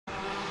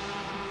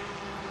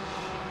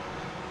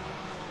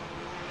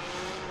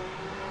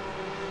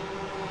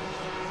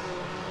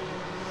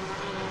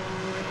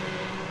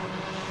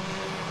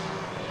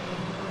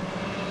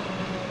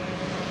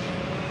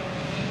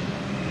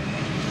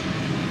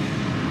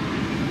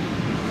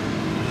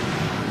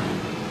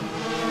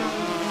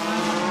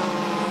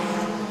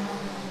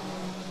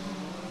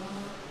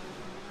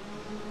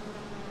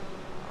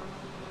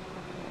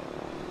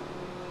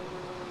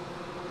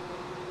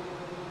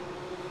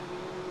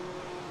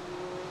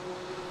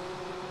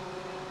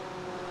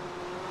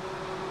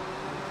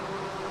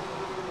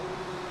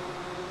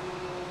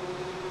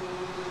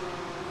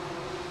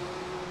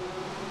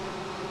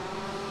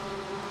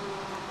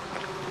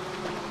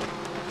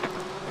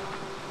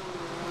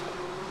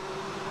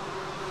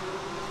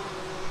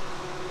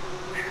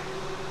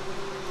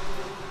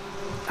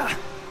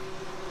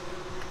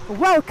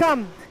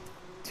Welcome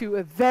to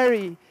a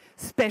very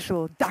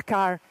special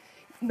Dakar,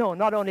 no,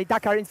 not only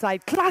Dakar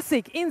Inside,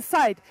 Classic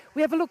Inside.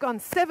 We have a look on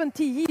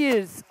 70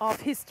 years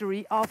of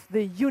history of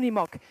the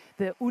Unimog,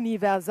 the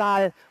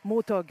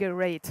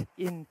Universal-Motorgerät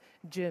in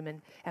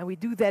German. And we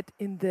do that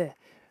in the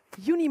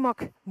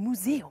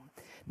Unimog-Museum.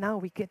 Now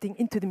we're getting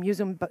into the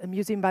museum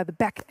by the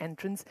back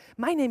entrance.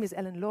 My name is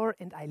Lohr,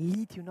 and I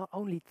lead you not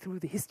only through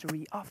the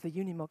history of the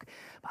Unimog,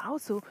 but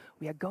also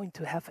we are going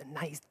to have a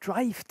nice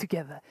drive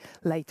together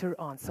later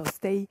on. So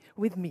stay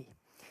with me.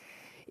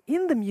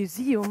 In the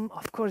museum,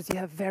 of course, you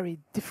have very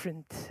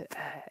different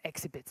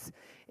exhibits.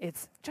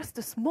 It's just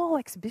a small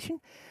exhibition,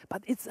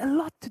 but it's a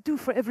lot to do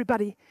for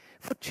everybody,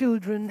 for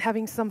children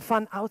having some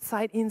fun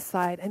outside,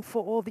 inside, and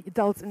for all the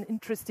adults and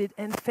interested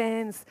and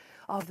fans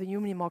of the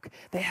Unimog.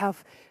 They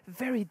have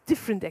very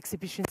different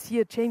exhibitions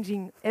here,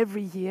 changing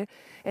every year,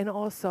 and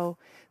also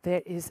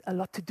there is a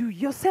lot to do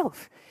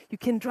yourself. You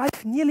can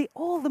drive nearly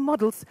all the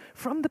models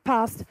from the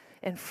past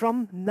and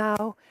from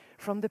now,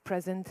 from the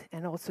present,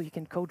 and also you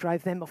can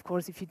co-drive them, of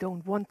course, if you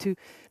don't want to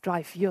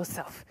drive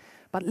yourself.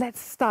 But let's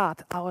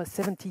start our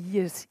 70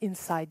 years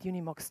inside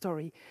Unimog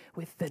story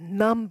with the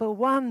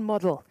 #1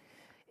 model.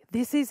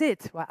 This is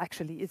it. Well,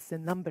 actually, it's the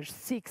number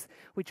 6,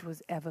 which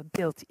was ever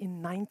built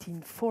in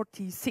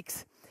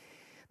 1946.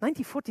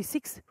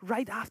 1946,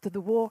 right after the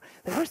war,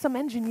 there were some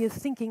engineers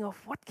thinking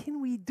of what can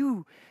we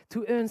do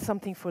to earn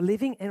something for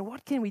living and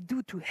what can we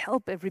do to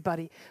help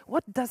everybody?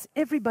 What does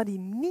everybody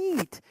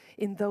need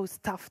in those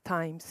tough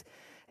times?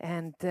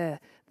 And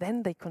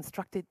then they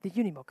constructed the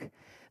Unimog.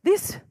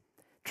 This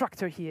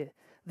tractor here,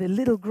 the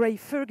little grey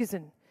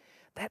Ferguson,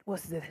 that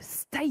was the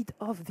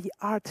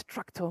state-of-the-art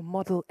tractor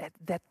model at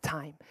that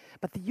time.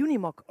 But the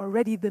Unimog,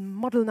 already the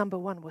model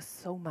 #1, was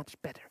so much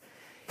better.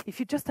 If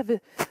you just have a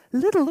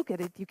little look at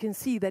it, you can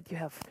see that you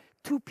have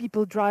 2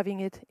 people driving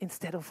it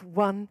instead of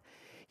 1.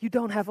 You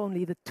don't have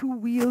only the 2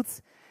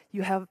 wheels,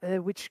 you have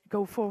which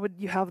go forward.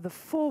 You have the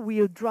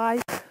 4-wheel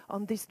drive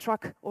on this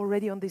truck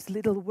already, on this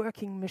little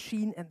working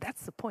machine, and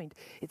that's the point.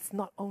 It's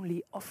not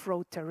only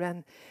off-road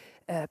terrain,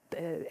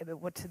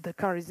 what the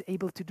car is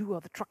able to do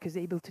or the truck is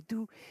able to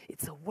do.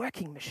 It's a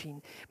working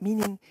machine,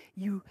 meaning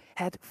you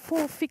had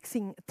 4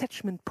 fixing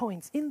attachment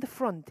points in the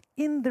front,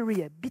 in the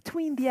rear,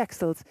 between the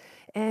axles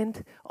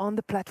and on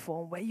the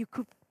platform, where you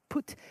could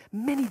put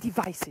many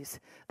devices.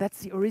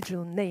 That's the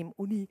original name,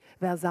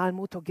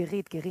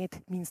 Universal-Motorgerät.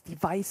 Gerät means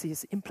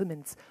devices,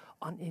 implements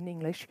in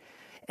English.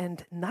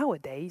 And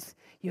nowadays,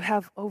 you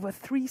have over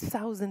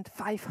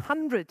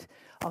 3,500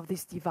 of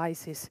these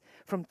devices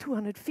from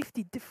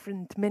 250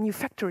 different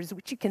manufacturers,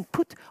 which you can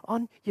put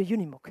on your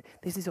Unimog.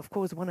 This is, of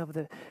course, one of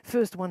the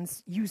first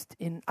ones used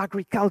in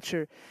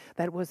agriculture.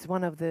 That was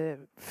one of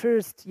the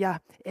first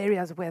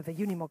areas where the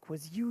Unimog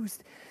was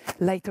used.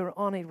 Later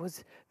on, it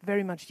was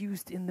very much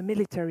used in the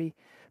military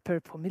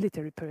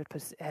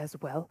purpose as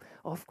well,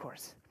 of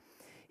course.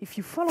 If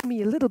you follow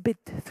me a little bit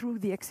through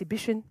the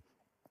exhibition,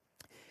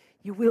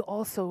 you will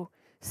also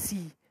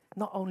see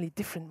not only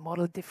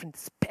different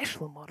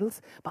special models,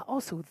 but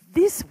also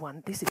this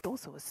one. This is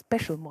also a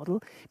special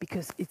model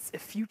because it's a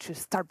future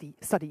study.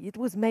 It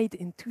was made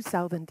in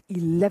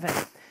 2011.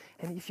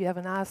 And if you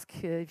ask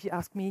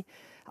me,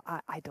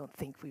 I don't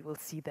think we will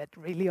see that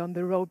really on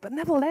the road. But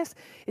nevertheless,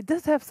 it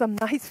does have some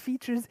nice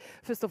features.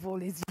 First of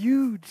all, it's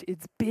huge.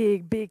 It's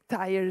big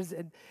tires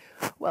and,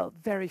 well,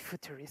 very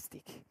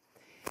futuristic.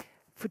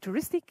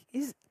 Futuristic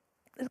is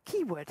a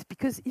keyword,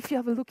 because if you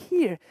have a look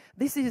here,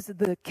 this is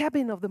the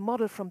cabin of the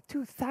model from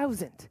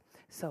 2000.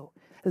 So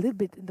a little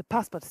bit in the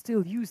past, but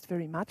still used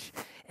very much.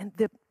 And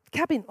the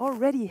cabin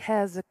already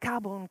has a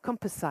carbon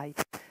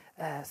composite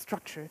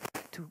structure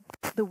to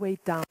put the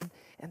weight down.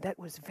 And that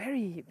was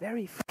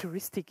very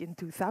futuristic in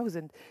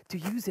 2000 to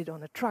use it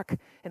on a truck.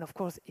 And of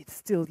course, it's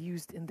still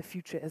used in the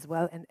future as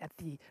well and at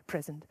the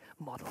present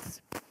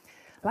models.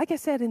 Like I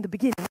said in the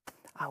beginning,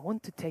 I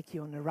want to take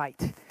you on a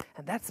ride.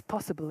 And that's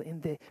possible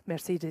in the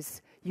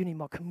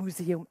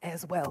Mercedes-Unimog-Museum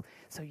as well.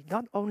 So you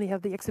not only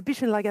have the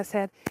exhibition, like I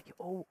said, you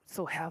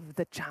also have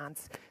the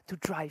chance to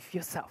drive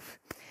yourself.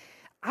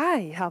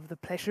 I have the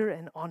pleasure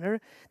and honor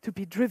to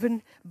be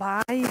driven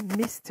by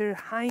Mr.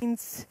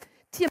 Heinz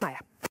Tiemeyer.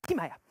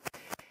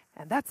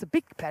 And that's a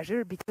big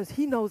pleasure because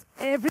he knows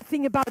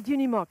everything about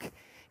Unimog.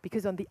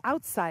 Because on the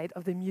outside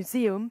of the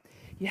museum,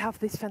 you have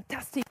this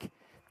fantastic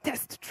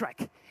test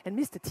track. And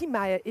Mr.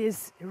 Tiemeyer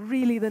is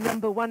really the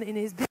 #1 in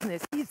his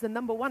business. He's the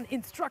 #1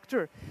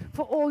 instructor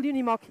for all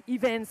Unimog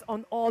events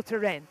on all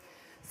terrain.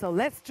 So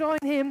let's join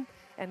him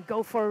and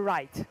go for a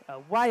ride, a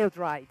wild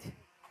ride.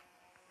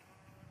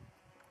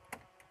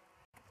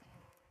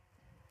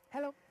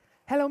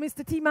 Hello,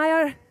 Mr.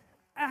 Tiemeyer.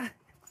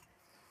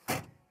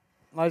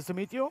 Nice to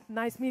meet you.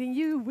 Nice meeting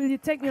you. Will you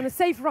take me on a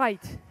safe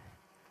ride,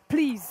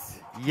 please?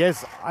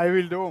 Yes, I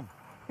will do.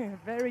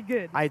 Very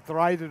good. I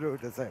try to do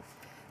the same.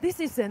 This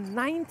is a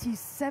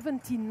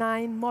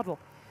 1979 model.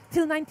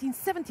 Till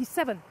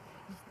 1977,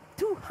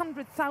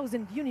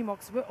 200,000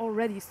 Unimogs were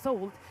already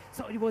sold,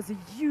 so it was a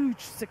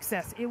huge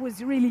success. It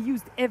was really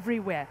used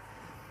everywhere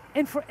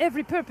and for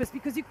every purpose,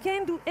 because you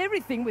can do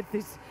everything with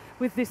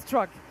this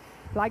truck.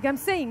 Like I'm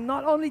saying,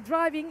 not only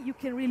driving, you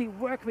can really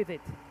work with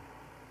it.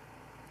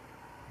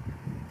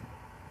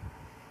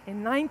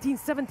 In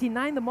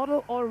 1979, the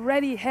model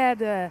already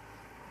had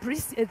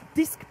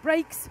disc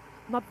brakes,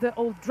 not the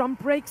old drum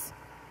brakes.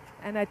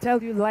 And I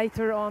tell you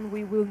later on,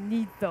 we will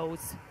need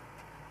those.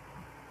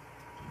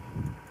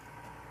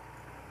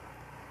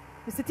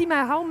 Mr.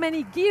 Tiemeyer, how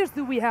many gears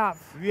do we have?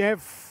 We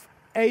have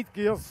 8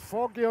 gears,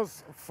 4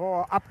 gears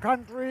for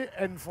upcountry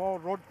and 4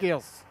 road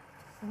gears.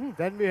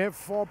 Then we have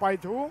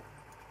 4x2,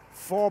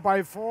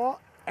 4x4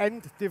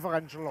 and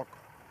differential lock.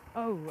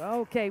 Oh,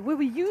 okay. Will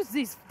we use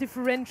these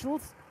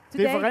differentials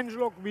today?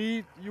 Differential lock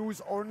we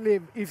use only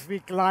if we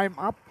climb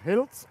up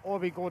hills or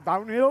we go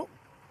downhill,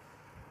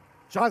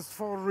 just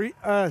for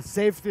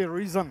safety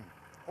reason.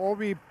 Or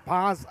we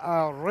pass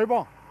a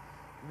river.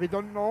 We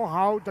don't know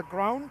how the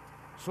ground,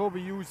 so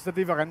we use the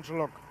differential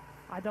lock.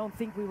 I don't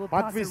think we will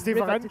but pass with a river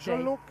differential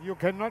today. lock, you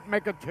cannot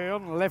make a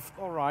turn left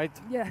or right.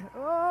 Yeah.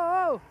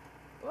 Oh,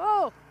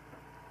 oh!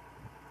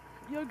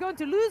 You're going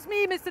to lose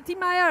me, Mr.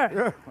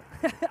 Tiemeyer.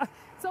 Yeah.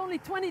 It's only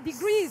 20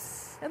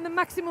 degrees, and the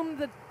maximum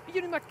that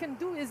Unimog can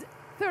do is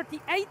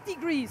 38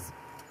 degrees.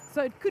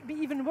 So it could be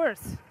even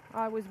worse.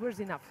 I was worse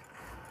enough.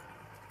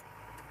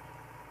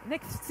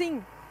 Next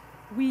thing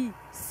we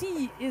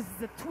see is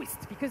the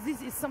twist, because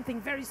this is something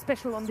very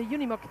special on the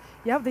Unimog.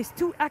 You have these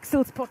 2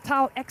 axles,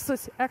 portal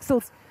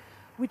axles,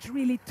 which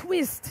really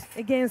twist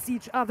against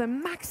each other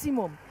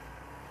maximum.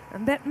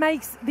 And that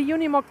makes the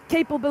Unimog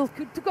capable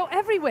to go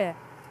everywhere.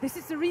 This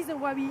is the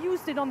reason why we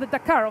used it on the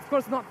Dakar. Of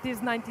course, not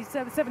this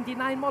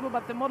 1979 model,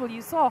 but the model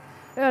you saw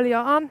earlier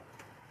on,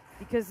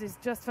 because it's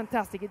just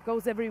fantastic. It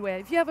goes everywhere.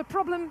 If you have a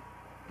problem,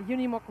 the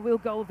Unimog will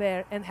go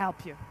there and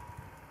help you.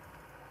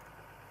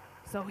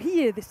 So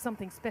here, there's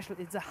something special.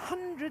 It's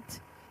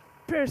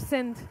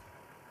 100%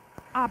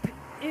 up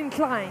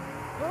incline.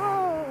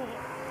 Oh!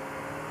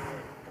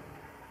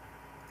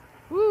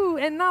 Ooh,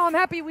 and now I'm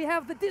happy we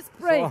have the disc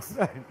brakes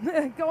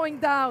going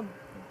down.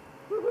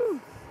 Woo-hoo.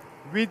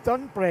 We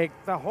don't brake.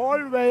 The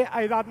whole way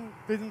I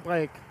didn't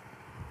brake.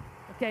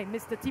 Okay,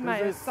 Mr.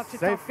 Tiemeyer is such a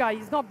safe. tough guy.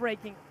 He's not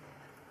braking.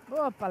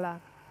 Opala.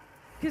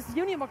 Because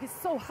Unimog is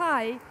so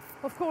high,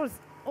 of course,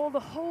 all the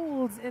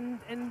holes and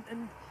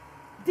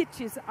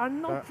ditches are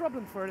no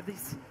problem for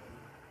this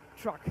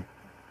truck.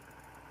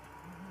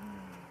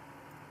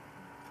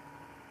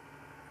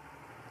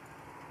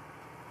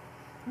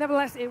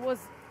 Nevertheless, it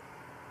was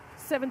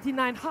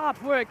 79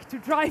 hard work to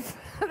drive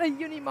the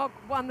Unimog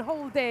one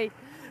whole day.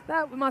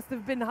 That must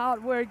have been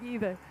hard work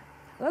either.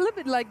 A little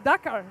bit like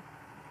Dakar.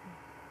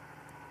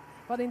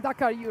 But in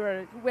Dakar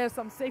you wear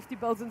some safety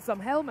belts and some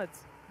helmets.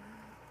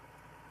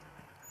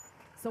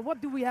 So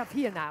what do we have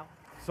here now?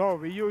 So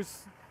we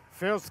use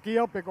first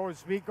gear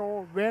because we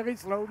go very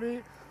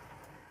slowly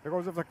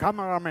because of the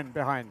cameraman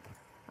behind.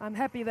 I'm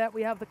happy that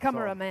we have the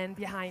cameraman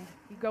behind.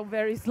 You go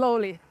very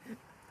slowly.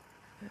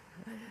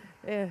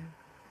 Yeah.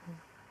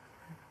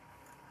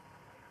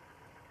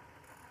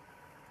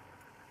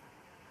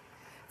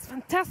 It's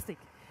fantastic.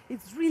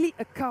 It's really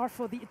a car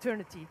for the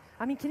eternity.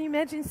 I mean, can you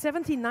imagine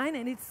 79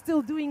 and it's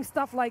still doing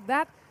stuff like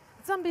that?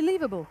 It's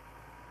unbelievable.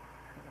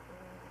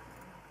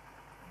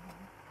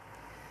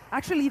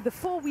 Actually, the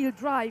 4-wheel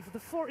drive, the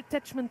 4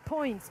 attachment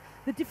points,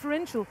 the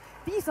differential,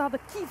 these are the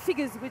key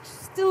figures which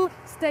still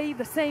stay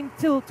the same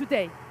till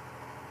today.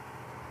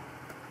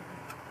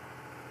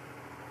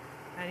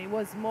 And it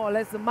was more or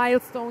less the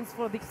milestones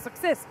for the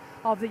success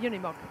of the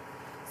Unimog.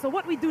 So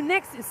what we do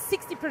next is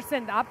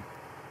 60% up,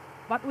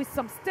 but with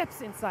some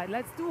steps inside.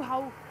 Let's do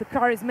how the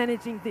car is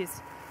managing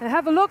this. And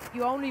have a look,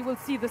 you only will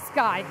see the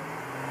sky.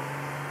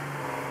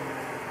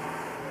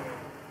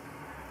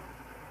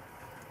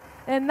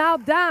 And now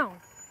down.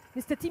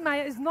 Mr.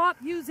 Tiemeyer is not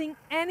using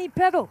any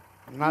pedal.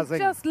 Nothing. He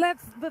just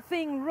lets the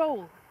thing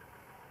roll.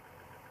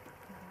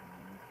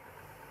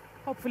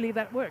 Hopefully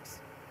that works.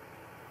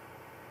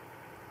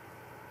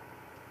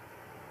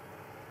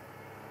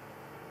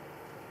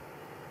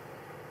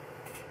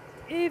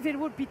 If it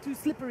would be too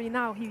slippery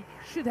now, he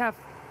should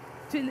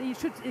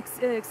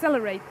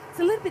accelerate. It's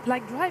a little bit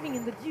like driving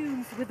in the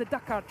dunes with a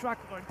Dakar truck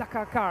or a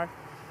Dakar car.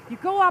 You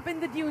go up in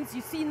the dunes,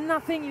 you see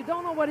nothing, you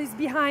don't know what is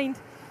behind,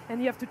 and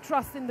you have to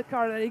trust in the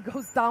car that it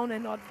goes down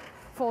and not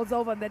falls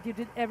over, that you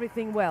did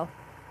everything well.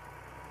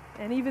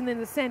 And even in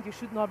the sand, you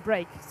should not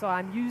brake, so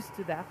I'm used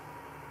to that.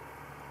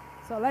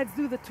 So let's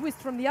do the twist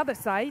from the other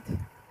side.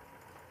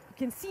 You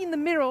can see in the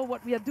mirror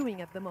what we are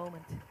doing at the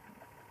moment.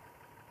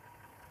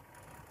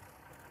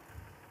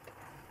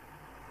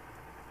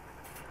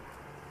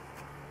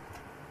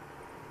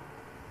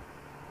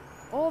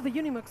 All the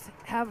Unimogs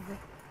have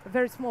a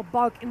very small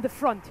bulk in the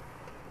front,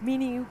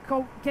 meaning you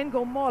can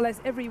go more or less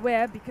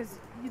everywhere because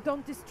you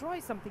don't destroy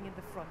something in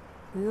the front,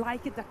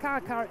 like a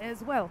Dakar car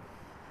as well.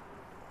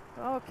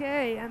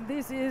 Okay, and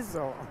this is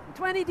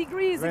 20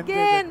 degrees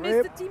again,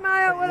 Mr.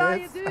 Tiemeyer, what are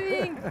you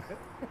doing?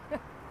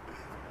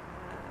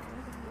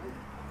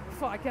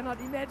 I cannot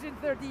imagine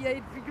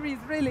 38 degrees,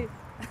 really.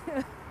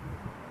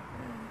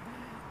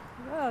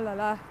 Oh la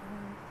la.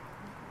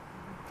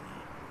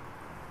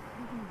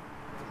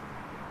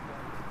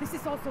 This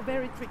is also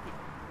very tricky.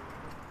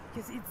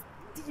 because it's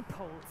deep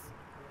holes.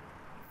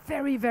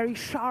 Very, very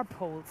sharp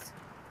holes.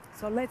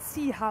 So let's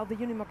see how the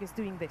Unimog is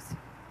doing this.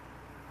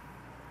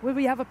 Will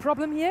we have a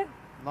problem here?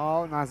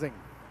 No, nothing.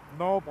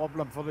 No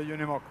problem for the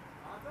Unimog.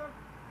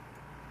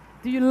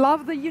 Do you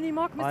love the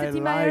Unimog, Mr.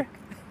 Tiemeyer?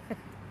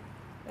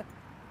 Like.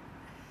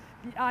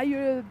 Are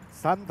you?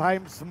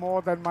 Sometimes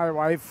more than my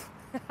wife.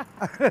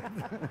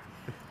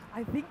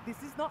 I think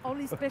this is not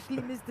only especially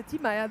Mr.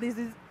 Tiemeyer. This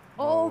is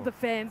all the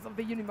fans of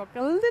the Unimog.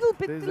 A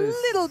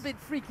little bit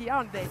freaky,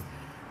 aren't they?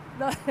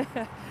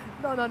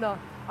 No, no.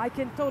 I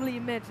can totally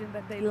imagine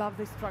that they love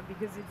this truck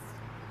because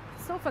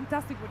it's so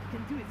fantastic what you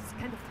can do. It's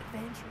kind of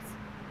adventurous.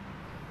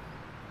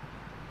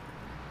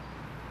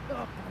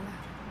 Oh,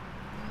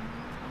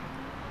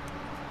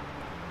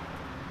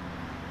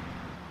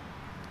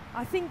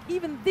 I think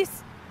even the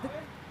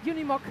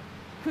Unimog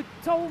could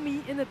tow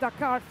me in a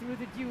Dakar through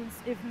the dunes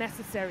if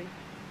necessary,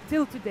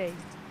 till today.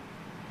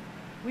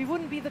 We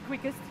wouldn't be the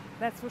quickest,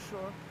 that's for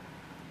sure,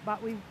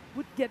 but we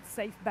would get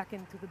safe back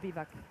into the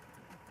bivouac.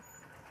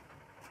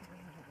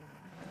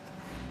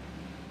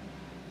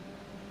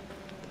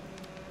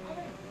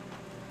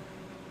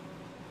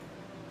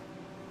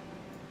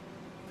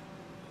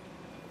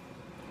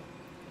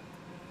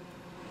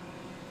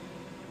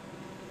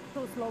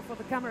 So slow for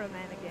the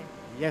cameraman again.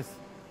 Yes.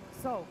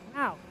 So,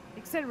 now,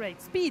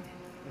 accelerate, speed,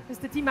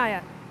 Mr.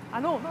 Tiemeyer.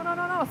 No,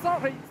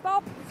 sorry,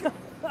 stop.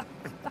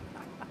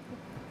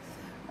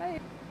 Hey.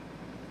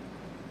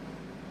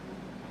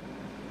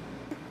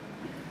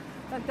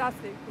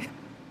 Fantastic.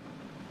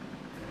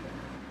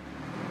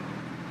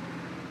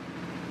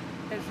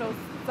 It shows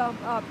thumb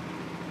up.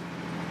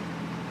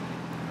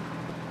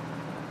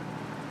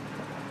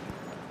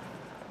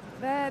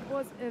 That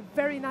was a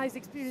very nice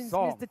experience,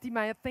 Mr.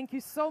 Tiemeyer. Thank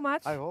you so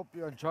much. I hope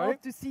you enjoyed.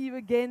 Hope to see you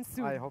again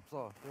soon. I hope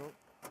so.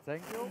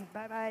 Thank you.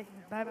 Bye-bye.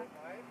 Bye-bye.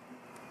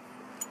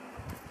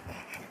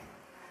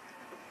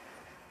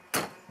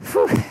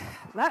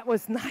 That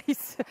was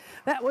nice.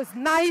 That was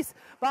nice,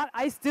 but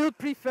I still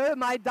prefer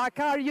my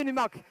Dakar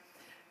Unimog,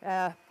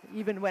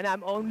 even when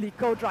I'm only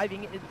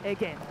co-driving it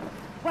again.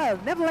 Well,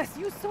 nevertheless,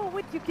 you saw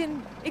what you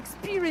can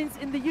experience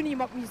in the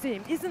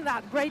Unimog-Museum. Isn't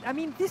that great? I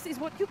mean, this is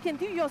what you can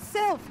do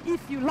yourself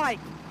if you like,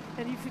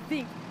 and if you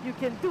think you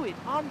can do it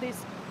on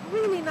this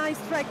really nice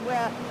track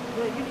where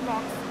the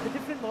Unimogs, the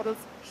different models,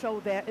 show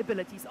their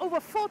abilities. Over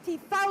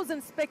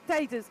 40,000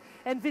 spectators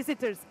and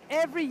visitors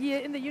every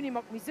year in the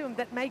Unimog-Museum.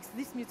 That makes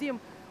this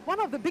museum one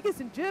of the biggest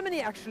in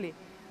Germany, actually.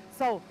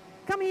 So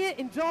come here,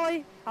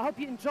 enjoy. I hope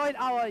you enjoyed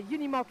our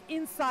Unimog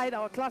Inside,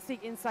 our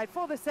classic Inside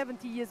for the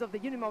 70 years of the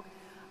Unimog.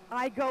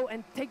 I go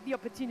and take the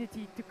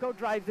opportunity to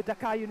co-drive the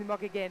Dakar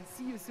Unimog again.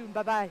 See you soon.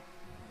 Bye-bye.